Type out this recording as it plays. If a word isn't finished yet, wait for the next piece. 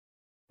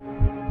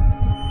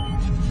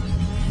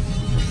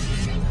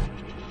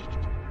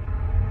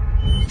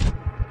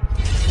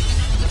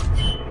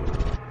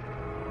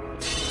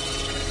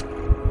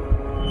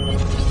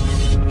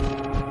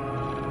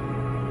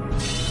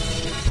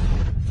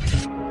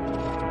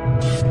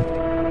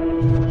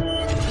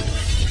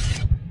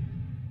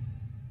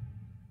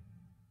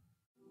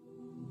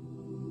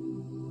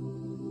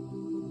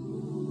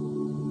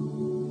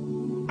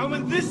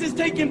is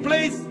taking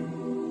place.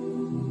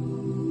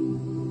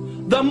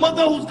 The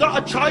mother who's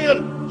got a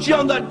child, she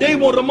on that day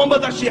won't remember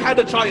that she had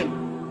a child.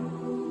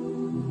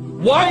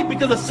 Why?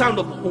 Because the sound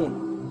of the horn.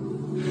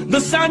 The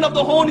sound of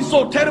the horn is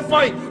so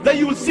terrifying that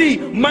you will see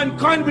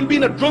mankind will be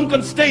in a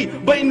drunken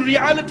state, but in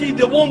reality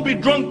they won't be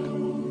drunk.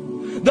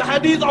 The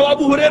hadith of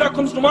Abu Huraira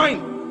comes to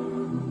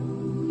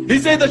mind. He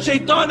said that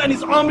Shaitan and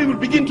his army will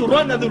begin to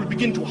run and they will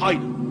begin to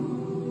hide.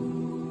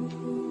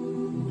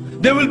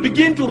 They will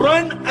begin to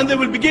run and they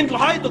will begin to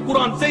hide. The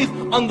Quran says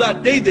on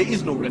that day there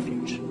is no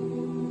refuge.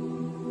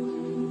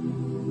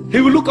 He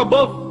will look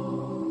above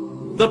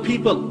the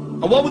people,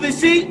 and what will they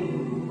see?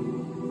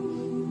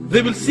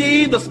 They will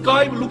see the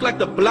sky will look like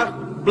the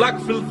black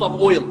filth of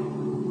oil.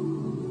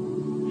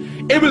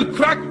 It will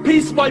crack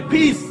piece by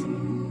piece.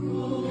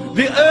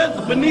 The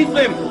earth beneath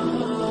them,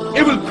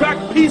 it will crack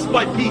piece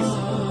by piece.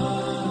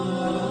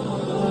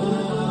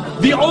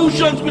 The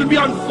oceans will be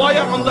on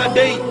fire on that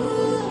day,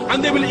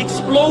 and they will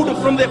explode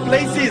from their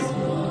places.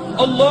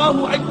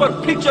 Allahu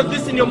Akbar, picture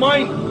this in your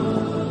mind.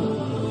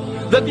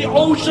 That the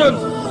oceans,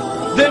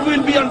 they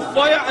will be on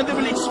fire and they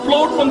will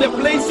explode from their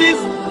places.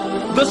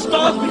 The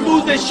stars will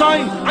lose their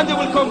shine and they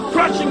will come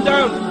crashing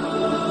down.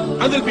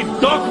 And there will be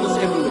darkness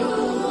everywhere.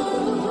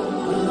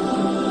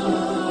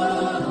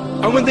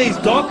 And when there is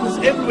darkness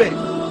everywhere,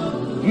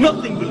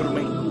 nothing will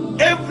remain.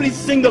 Every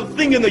single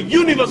thing in the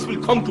universe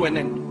will come to an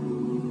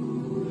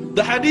end.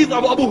 The hadith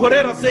of Abu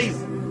Huraira says,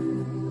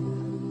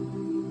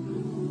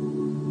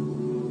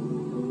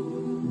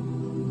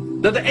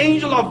 that the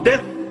angel of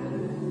death,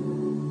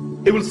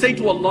 it will say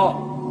to Allah,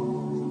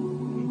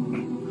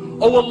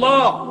 "Oh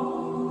Allah,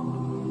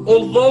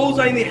 all those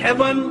are in the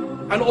heaven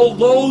and all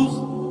those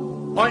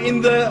are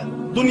in the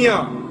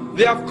dunya,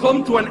 they have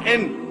come to an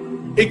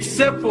end,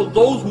 except for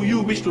those who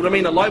you wish to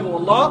remain alive, O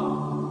Allah."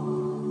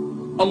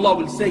 Allah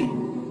will say,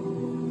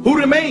 "Who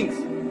remains?"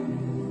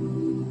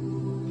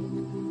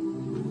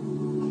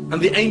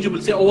 And the angel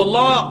will say, "Oh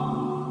Allah,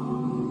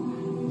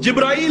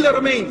 Jibreel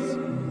remains,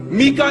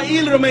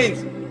 Mikael remains,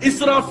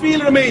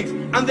 Israfil remains,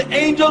 and the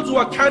angels who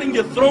are carrying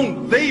your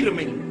throne, they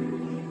remain."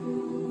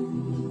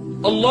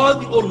 Allah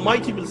the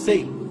Almighty will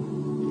say,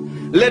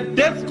 "Let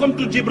death come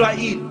to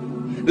Jibreel,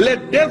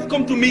 let death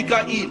come to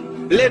Mikael,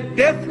 let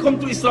death come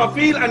to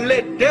Israfil, and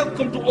let death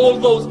come to all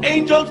those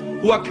angels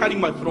who are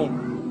carrying my throne."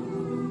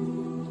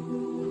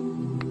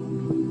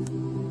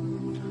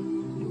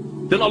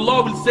 Then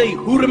Allah will say,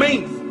 "Who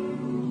remains?"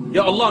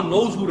 Yeah, Allah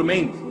knows who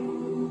remains.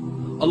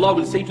 Allah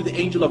will say to the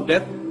angel of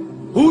death,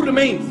 "Who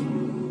remains?"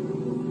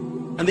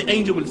 And the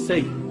angel will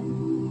say,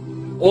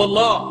 "Oh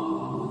Allah,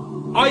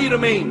 I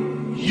remain,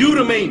 you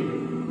remain,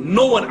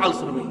 no one else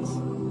remains."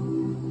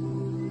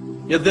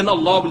 Yet then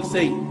Allah will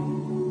say,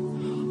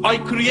 "I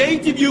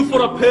created you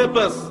for a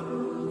purpose.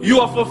 You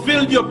have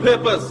fulfilled your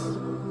purpose.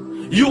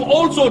 You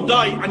also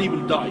die and you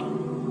will die."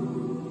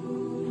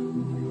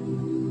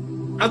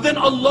 And then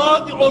Allah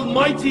the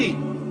Almighty,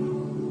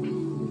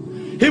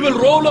 He will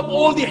roll up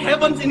all the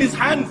heavens in His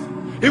hands.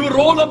 He will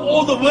roll up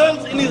all the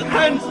worlds in His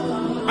hands.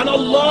 And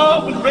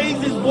Allah will raise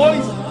His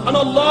voice and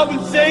Allah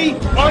will say,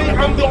 "I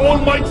am the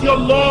Almighty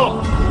Allah.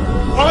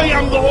 I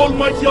am the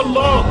Almighty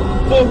Allah.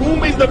 For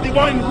whom is the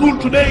divine rule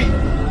today?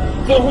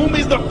 For whom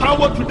is the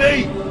power today?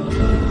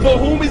 For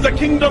whom is the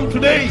kingdom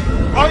today?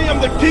 I am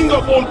the King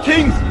of all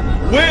kings.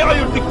 Where are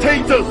your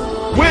dictators?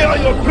 Where are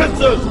your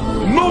oppressors?"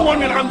 No one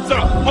will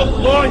answer.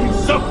 Allah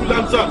Himself will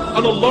answer.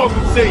 And Allah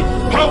will say,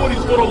 "Power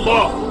is for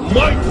Allah.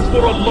 Might is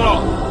for Allah.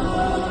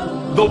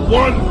 The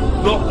one,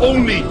 the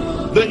only,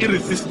 the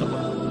irresistible."